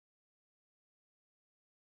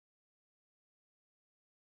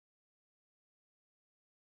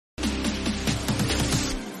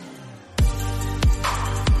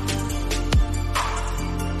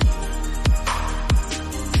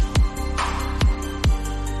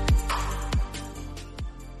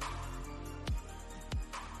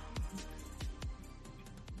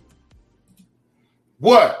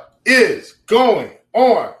What is going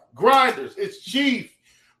on, Grinders? It's Chief.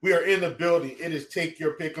 We are in the building. It is Take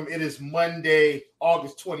Your Pick'em. It is Monday,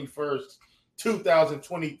 August 21st,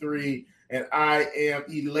 2023, and I am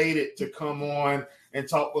elated to come on and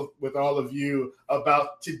talk with all of you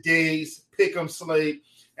about today's Pick'em slate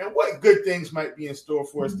and what good things might be in store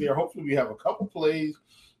for us there. Hopefully we have a couple plays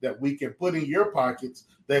that we can put in your pockets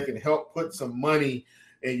that can help put some money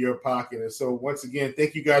in your pocket. And so once again,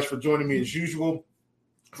 thank you guys for joining me as usual.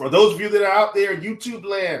 For those of you that are out there in YouTube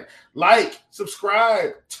land, like,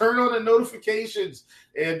 subscribe, turn on the notifications,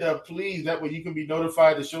 and please, that way you can be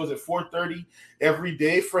notified. The show is at 4:30 every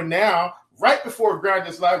day. For now, right before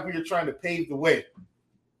Grinders Live, we are trying to pave the way.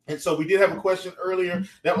 And so we did have a question earlier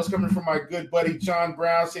that was coming from my good buddy John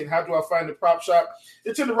Brown saying, how do I find the prop shop?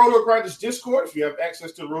 It's in the Roto Grinders Discord. If you have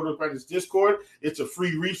access to the Roto Grinders Discord, it's a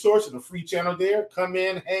free resource and a free channel there. Come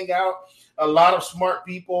in, hang out. A lot of smart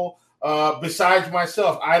people. Besides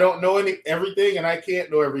myself, I don't know everything and I can't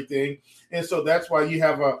know everything. And so that's why you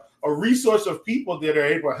have a resource of people that are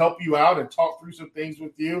able to help you out and talk through some things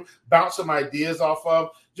with you, bounce some ideas off of.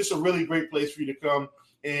 Just a really great place for you to come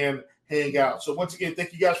and hang out. So once again,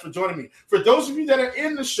 thank you guys for joining me. For those of you that are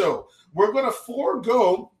in the show, we're going to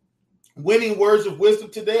forego winning words of wisdom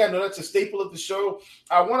today. I know that's a staple of the show.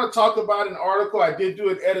 I want to talk about an article. I did do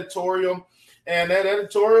an editorial. And that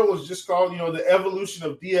editorial was just called, the evolution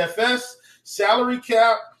of DFS, salary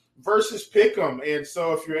cap versus pick'em. And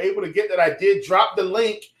so if you're able to get that, I did drop the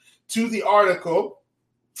link to the article.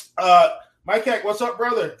 Mike Hack, what's up,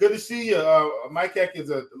 brother? Good to see you. Mike Hack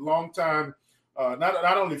is a long-time,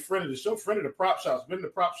 not only friend of the show, friend of the prop shop. Been in the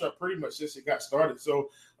prop shop pretty much since it got started.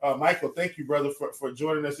 So, Michael, thank you, brother, for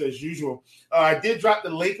joining us as usual. I did drop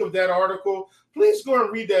the link of that article. Please go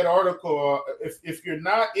and read that article. If you're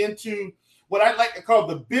not into what I like to call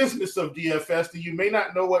the business of DFS, that you may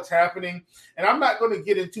not know what's happening. And I'm not going to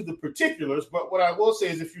get into the particulars, but what I will say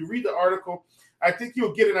is if you read the article, I think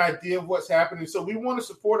you'll get an idea of what's happening. So we want to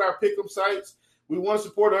support our pick'em sites. We want to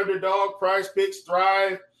support Underdog, Prize Picks,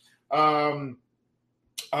 Thrive,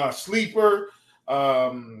 Sleeper,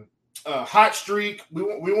 Hot Streak. We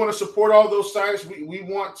want to support all those sites. We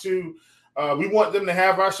want them to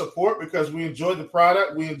have our support because we enjoy the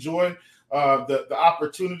product. We enjoy the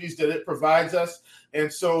opportunities that it provides us.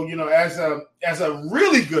 And so, as a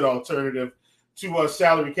really good alternative to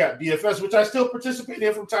salary cap DFS, which I still participate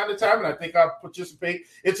in from time to time, and I think I'll participate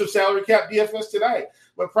in some salary cap DFS tonight.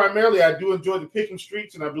 But primarily, I do enjoy the pick'em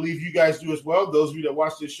streets, and I believe you guys do as well, those of you that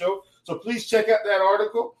watch this show. So please check out that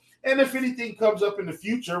article. And if anything comes up in the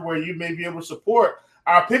future where you may be able to support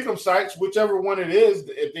our pick'em sites, whichever one it is,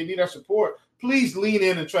 if they need our support, please lean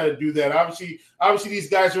in and try to do that. Obviously, these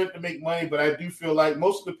guys are in to make money, but I do feel like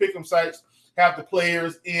most of the pick'em sites have the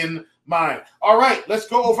players in mind. All right, let's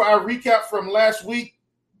go over our recap from last week.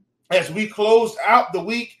 As we closed out the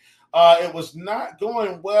week, it was not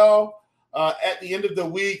going well at the end of the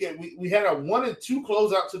week. We had a 1-2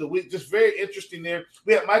 closeout to the week. Just very interesting there.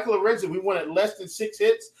 We had Michael Lorenzo. We won at less than 6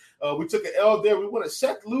 hits. We took an L there. We won at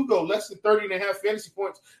Seth Lugo, less than 30.5 fantasy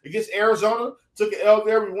points against Arizona. Took an L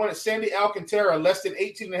there. We won at Sandy Alcantara, less than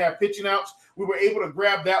 18.5 pitching outs. We were able to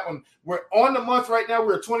grab that one. We're on the month right now.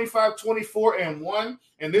 We're 25, 24, and 1.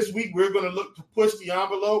 And this week, we're going to look to push the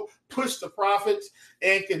envelope, push the profits,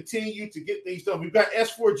 and continue to get things done. We've got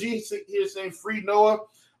S4G here saying free Noah.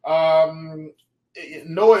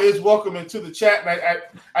 Noah is welcome into the chat. And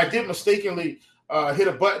I did mistakenly hit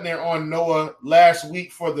a button there on Noah last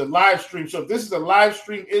week for the live stream. So if this is a live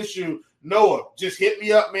stream issue, Noah, just hit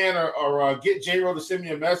me up, man, or get J-Ro to send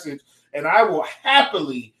me a message, and I will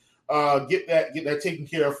happily get that taken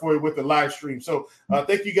care of for you with the live stream. So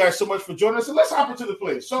thank you guys so much for joining us. And let's hop into the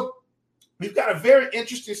play. So we've got a very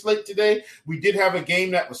interesting slate today. We did have a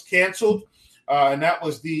game that was canceled, and that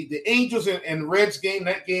was the Angels and Reds game.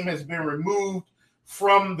 That game has been removed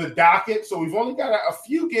from the docket. So we've only got a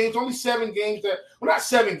few games, only 7 games not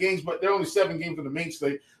 7 games, but there are only 7 games on the main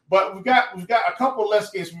slate. But we've got a couple less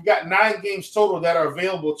games. We've got 9 games total that are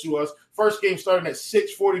available to us. First game starting at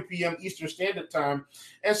 6:40 p.m. Eastern Standard Time.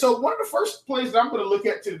 And so one of the first plays that I'm going to look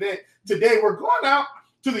at today, we're going out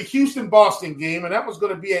to the Houston-Boston game, and that was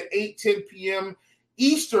going to be at 8:10 p.m.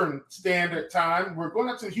 Eastern Standard Time. We're going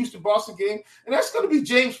out to the Houston-Boston game, and that's going to be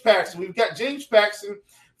James Paxton. We've got James Paxton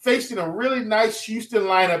facing a really nice Houston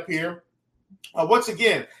lineup here. Once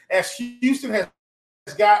again, as Houston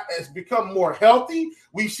has become more healthy,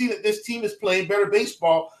 we've seen that this team is playing better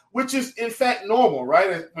baseball, which is in fact normal,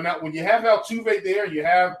 right? When you have Altuve there, you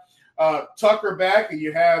have Tucker back, and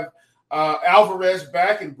you have Alvarez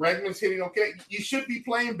back, and Bregman's hitting okay, you should be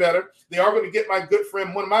playing better. They are going to get my good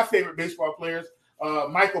friend, one of my favorite baseball players,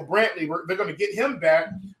 Michael Brantley. They're going to get him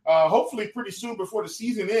back hopefully pretty soon before the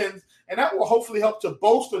season ends, and that will hopefully help to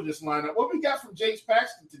bolster this lineup. What we got from James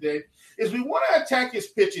Paxton today is we want to attack his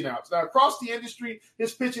pitching outs. Now, across the industry,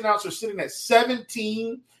 his pitching outs are sitting at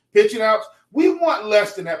 17 pitching outs. We want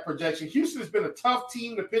less than that projection. Houston has been a tough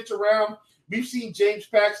team to pitch around. We've seen James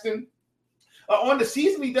Paxton. On the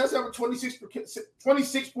season, he does have a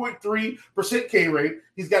 26.3% K rate.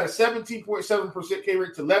 He's got a 17.7% K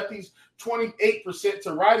rate to lefties, 28%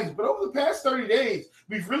 to righties. But over the past 30 days,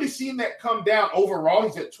 we've really seen that come down overall.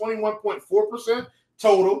 He's at 21.4%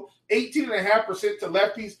 total, 18.5% to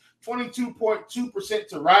lefties, 22.2%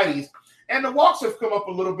 to righties. And the walks have come up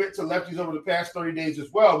a little bit to lefties over the past 30 days as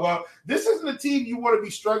well. Well, this isn't a team you want to be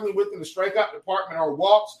struggling with in the strikeout department or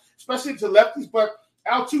walks, especially to lefties, but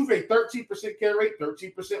Altuve, 13% K rate,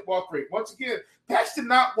 13% walk rate. Once again, Paxton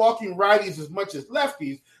not walking righties as much as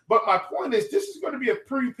lefties, but my point is this is going to be a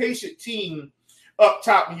pretty patient team up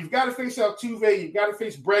top. And you've got to face Altuve, you've got to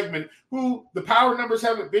face Bregman, who the power numbers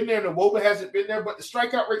haven't been there, and the WOBA hasn't been there, but the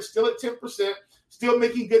strikeout rate's still at 10%, still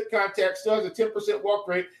making good contact, still has a 10% walk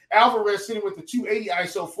rate. Alvarez sitting with the 280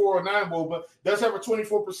 ISO, 409 WOBA, does have a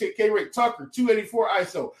 24% K rate. Tucker, 284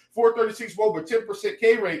 ISO, 436 WOBA, 10%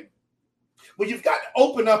 K rate. Well, you've got to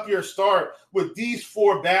open up your start with these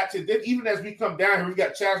four bats, and then even as we come down here, we've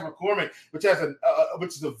got Chas McCormick, which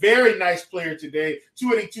is a very nice player today.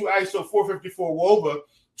 282 ISO, 454 WOBA,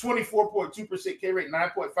 24.2% K rate,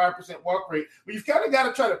 9.5% walk rate. But you've kind of got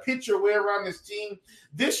to try to pitch your way around this team.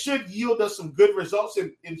 This should yield us some good results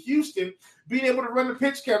in Houston, being able to run the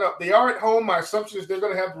pitch count up. They are at home. My assumption is they're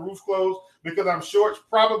going to have the roof closed because I'm sure it's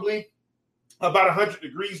probably about 100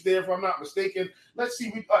 degrees there, if I'm not mistaken. Let's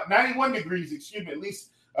see, 91 degrees, excuse me, at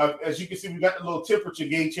least as you can see, we got the little temperature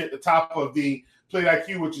gauge here at the top of the Plate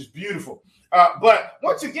IQ, which is beautiful. But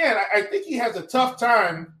once again, I think he has a tough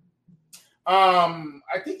time.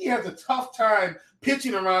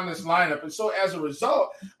 Pitching around this lineup. And so as a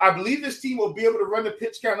result, I believe this team will be able to run the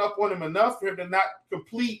pitch count up on him enough for him to not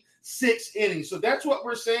complete 6 innings. So that's what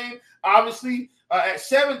we're saying. Obviously, at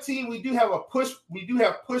 17, we do have push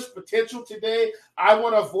potential today. I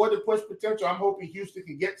want to avoid the push potential. I'm hoping Houston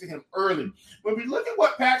can get to him early. When we look at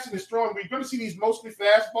what Paxton is throwing, we're going to see these mostly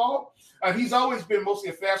fastball. He's always been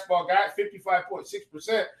mostly a fastball guy at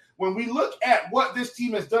 55.6%. When we look at what this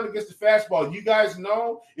team has done against the fastball, you guys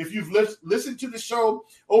know, if you've listened to the show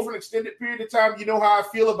over an extended period of time, you know how I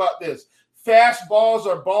feel about this. Fastballs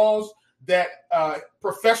are balls that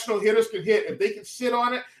professional hitters can hit if they can sit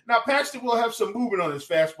on it. Now, Paxton will have some movement on his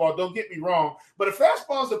fastball, don't get me wrong, but a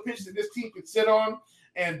fastball is a pitch that this team can sit on,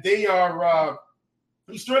 and they are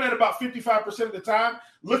he's throwing it about 55% of the time.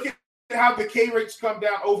 Look at how the K rates come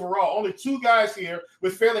down overall. Only 2 guys here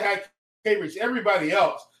with fairly high K rates. Everybody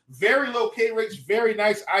else, very low K rates, very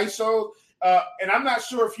nice ISO. And I'm not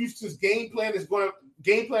sure if Houston's game plan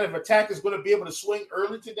of attack is going to be able to swing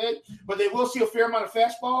early today, but they will see a fair amount of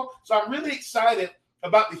fastball. So I'm really excited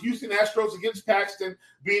about the Houston Astros against Paxton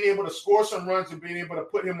being able to score some runs and being able to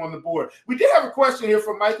put him on the board. We did have a question here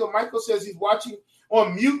from Michael. Michael says he's watching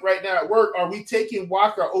on mute right now at work. Are we taking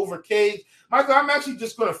Walker over Cage? Michael, I'm actually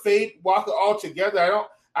just going to fade Walker altogether.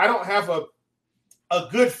 I don't have a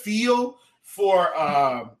good feel for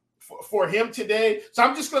him today, so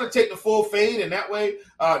I'm just going to take the full fade, and that way,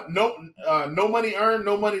 no money earned,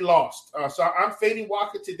 no money lost. So I'm fading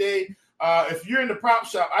Walker today. If you're in the prop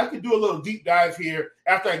shop, I could do a little deep dive here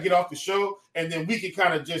after I get off the show, and then we can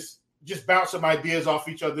kind of just bounce some ideas off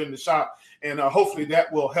each other in the shop, and hopefully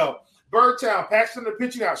that will help. Birdtown, Paxton the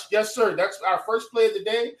pitching out. Yes, sir. That's our first play of the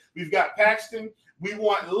day. We've got Paxton. We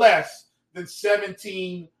want less than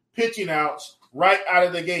 17 pitching outs right out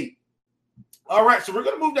of the gate. All right, so we're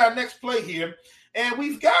going to move to our next play here, and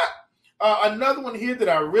we've got another one here that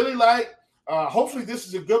I really like. Hopefully this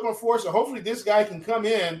is a good one for us, so hopefully this guy can come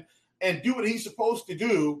in and do what he's supposed to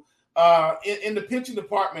do in the pitching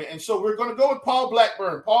department. And so we're going to go with Paul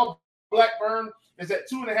Blackburn. Paul Blackburn is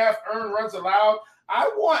at 2.5 earned runs allowed. I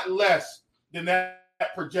want less than that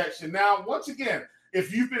projection. Now, once again,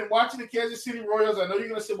 if you've been watching the Kansas City Royals, I know you're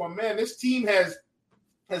going to say, well, man, this team has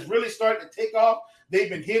really started to take off. They've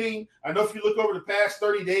been hitting. I know if you look over the past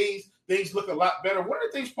 30 days, things look a lot better. One of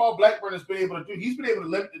the things Paul Blackburn has been able to do, he's been able to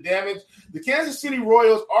limit the damage. The Kansas City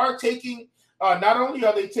Royals are taking, not only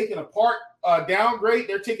are they taking a park downgrade,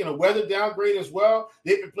 they're taking a weather downgrade as well.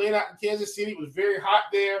 They've been playing out in Kansas City. It was very hot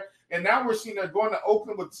there. And now we're seeing they're going to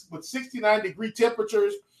Oakland with 69-degree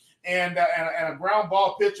temperatures and a ground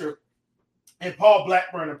ball pitcher and Paul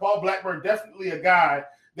Blackburn. And Paul Blackburn, definitely a guy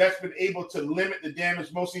that's been able to limit the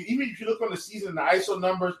damage mostly. Even if you look on the season, the ISO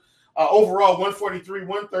numbers Overall, 143,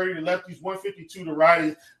 130 to lefties, 152 to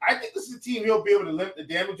righties. I think this is a team he'll be able to limit the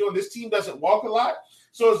damage on. This team doesn't walk a lot.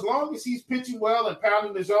 So as long as he's pitching well and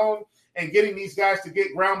pounding the zone and getting these guys to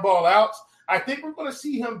get ground ball outs, I think we're going to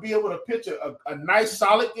see him be able to pitch a nice,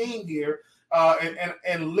 solid game here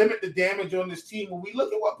and limit the damage on this team. When we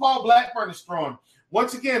look at what Paul Blackburn is throwing,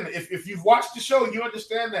 once again, if you've watched the show, you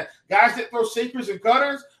understand that guys that throw sinkers and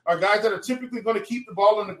cutters are guys that are typically going to keep the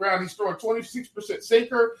ball on the ground. He's throwing 26%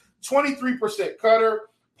 sinker, 23% cutter.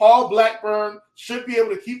 Paul Blackburn should be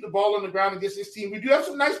able to keep the ball on the ground against this team. We do have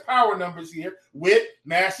some nice power numbers here with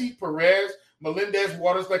Massey, Perez, Melendez,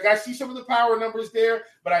 Waters. Like, I see some of the power numbers there,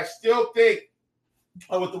 but I still think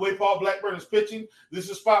with the way Paul Blackburn is pitching, this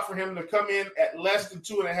is a spot for him to come in at less than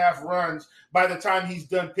 2.5 runs by the time he's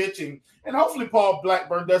done pitching. And hopefully Paul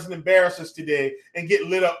Blackburn doesn't embarrass us today and get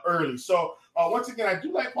lit up early. So, once again, I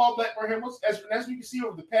do like Paul Blackburn. As we can see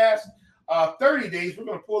over the past 30 days, we're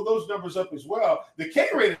going to pull those numbers up as well. The K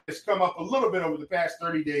rate has come up a little bit over the past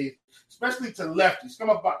 30 days, especially to lefties. Come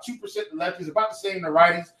up about 2% to lefties, about the same to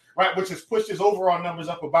righties, right, which has pushed his overall numbers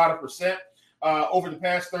up about 1%. Over the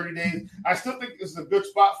past 30 days. I still think this is a good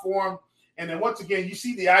spot for him. And then once again, you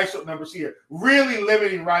see the ISO numbers here, really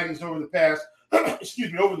limiting righties over the past,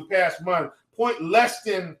 over the past month, point less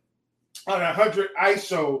than 100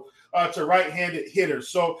 ISO to right-handed hitters.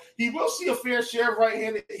 So he will see a fair share of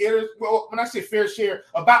right-handed hitters. Well, when I say fair share,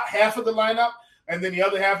 about half of the lineup, and then the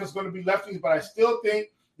other half is going to be lefties. But I still think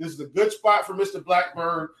this is a good spot for Mr.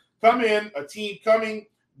 Blackburn. Come in, a team coming,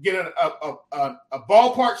 get a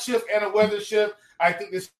ballpark shift and a weather shift. I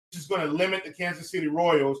think this is going to limit the Kansas City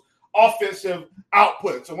Royals' offensive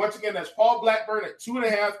output. So once again, that's Paul Blackburn at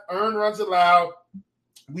 2.5 earned runs allowed.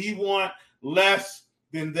 We want less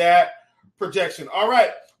than that projection. All right,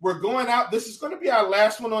 we're going out. This is going to be our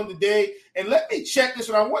last one on the day. And let me check this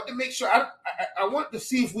one. I want to make sure. I want to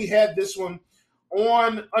see if we had this one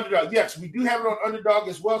on Underdog. Yes, we do have it on Underdog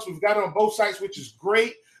as well. So we've got it on both sites, which is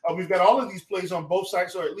great. We've got all of these plays on both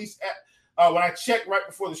sides, or at least when I checked right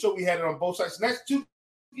before the show, we had it on both sides. And that's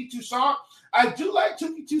Touki Toussaint. I do like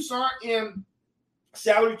Touki Toussaint in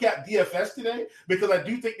salary cap DFS today because I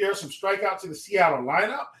do think there are some strikeouts in the Seattle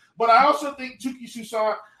lineup. But I also think Touki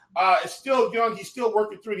Toussaint is still young. He's still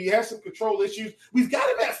working through it. He has some control issues. We've got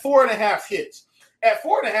him at 4.5 hits. At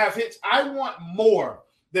 4.5 hits, I want more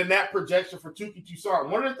than that projection for Touki Toussaint.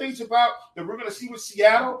 One of the things about that we're going to see with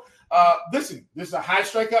Seattle, listen, this is a high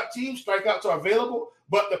strikeout team. Strikeouts are available,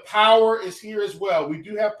 but the power is here as well. We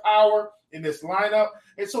do have power in this lineup.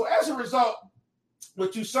 And so as a result,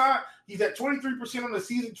 with Toussaint, he's at 23% on the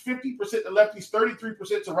season, 50% to lefties,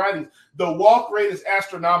 33% to righties. The walk rate is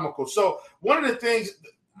astronomical. So one of the things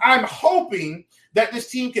I'm hoping that this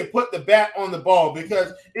team can put the bat on the ball,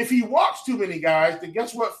 because if he walks too many guys, then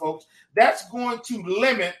guess what, folks? That's going to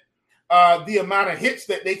limit the amount of hits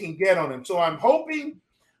that they can get on him. So I'm hoping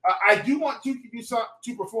I do want Touki Toussaint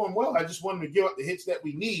to perform well. I just want him to give up the hits that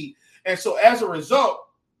we need. And so as a result,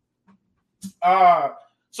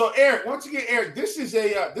 so Eric, once again, Eric, this is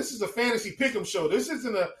a fantasy pick'em show. This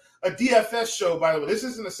isn't a DFS show, by the way. This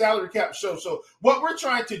isn't a salary cap show. So what we're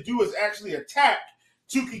trying to do is actually attack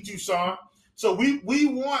Touki Toussaint. So we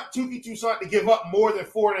want Touki Toussaint to give up more than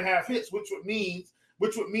 4.5 hits, which would mean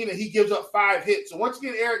that he gives up 5 hits. So once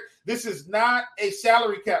again, Eric, this is not a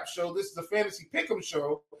salary cap show. This is a fantasy pick'em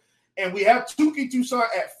show. And we have Touki Toussaint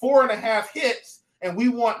at 4.5 hits, and we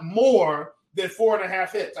want more than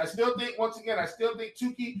 4.5 hits. I still think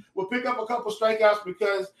Touki will pick up a couple strikeouts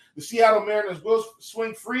because the Seattle Mariners will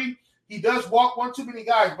swing free. He does walk one too many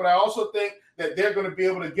guys, but I also think that they're going to be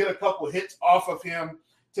able to get a couple hits off of him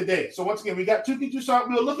today. So once again, we got Touki Toussaint.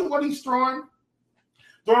 We'll look at what he's throwing.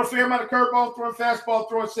 Throwing a fair amount of curveball, throwing fastball,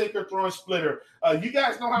 throwing sinker, throwing splitter. You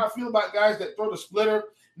guys know how I feel about guys that throw the splitter.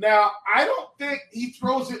 Now, I don't think he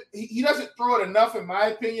throws it. He doesn't throw it enough, in my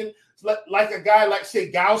opinion, like a guy like,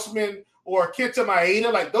 say, Gausman or Kenta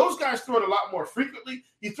Maeda. Like, those guys throw it a lot more frequently.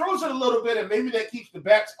 He throws it a little bit, and maybe that keeps the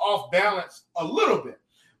bats off balance a little bit.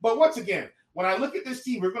 But once again, when I look at this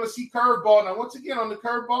team, we're going to see curveball. Now, once again, on the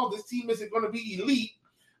curveball, this team isn't going to be elite.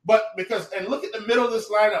 But and look at the middle of this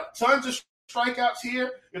lineup. Tons of strikeouts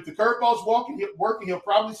here. If the curveball's working, he'll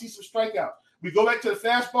probably see some strikeouts. We go back to the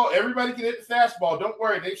fastball. Everybody can hit the fastball. Don't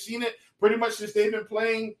worry. They've seen it pretty much since they've been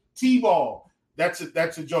playing T-ball. That's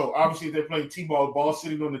a joke. Obviously, they're playing T-ball, ball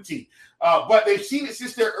sitting on the tee. But they've seen it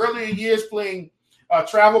since their earlier years playing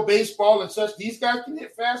travel baseball and such. These guys can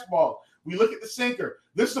hit fastball. We look at the sinker.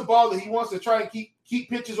 This is a ball that he wants to try and keep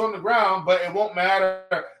pitches on the ground, but it won't matter.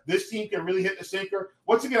 This team can really hit the sinker.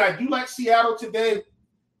 Once again, I do like Seattle today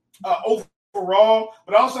overall,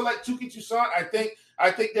 but I also like Touki Toussaint. I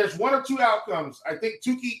I think there's one or two outcomes. I think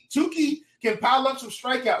Tukey can pile up some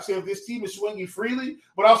strikeouts here if this team is swinging freely,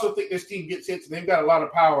 but I also think this team gets hits and they've got a lot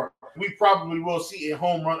of power. We probably will see a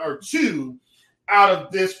home run or two out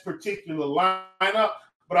of this particular lineup.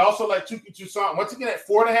 But I also like Touki Toussaint. Once again, at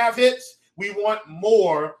 4.5 hits, we want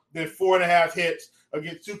more than 4.5 hits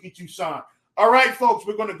against Touki Toussaint. All right, folks,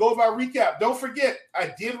 we're going to go over our recap. Don't forget,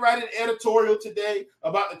 I did write an editorial today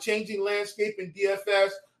about the changing landscape in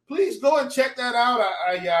DFS. Please go and check that out.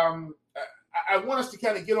 I want us to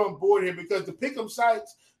kind of get on board here because the pick'em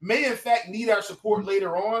sites may, in fact, need our support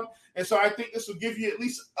later on. And so I think this will give you at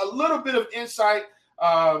least a little bit of insight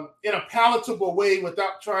in a palatable way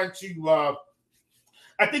without trying to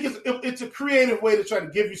I think it's a creative way to try to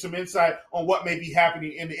give you some insight on what may be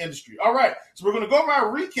happening in the industry. All right, so we're going to go over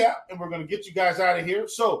our recap, and we're going to get you guys out of here.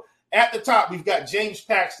 So at the top, we've got James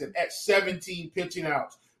Paxton at 17 pitching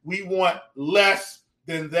outs. We want less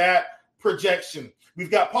than that projection.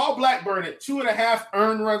 We've got Paul Blackburn at 2.5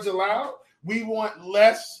 earned runs allowed. We want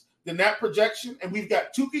less than that projection. And we've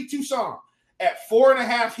got Touki Toussaint at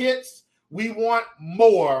 4.5 hits. We want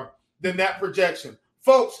more than that projection.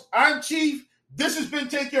 Folks, I'm Chief. This has been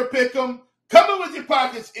Take Your Pick'em. Come in with your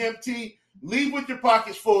pockets empty. Leave with your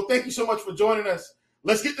pockets full. Thank you so much for joining us.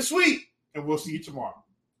 Let's get the sweep, and we'll see you tomorrow.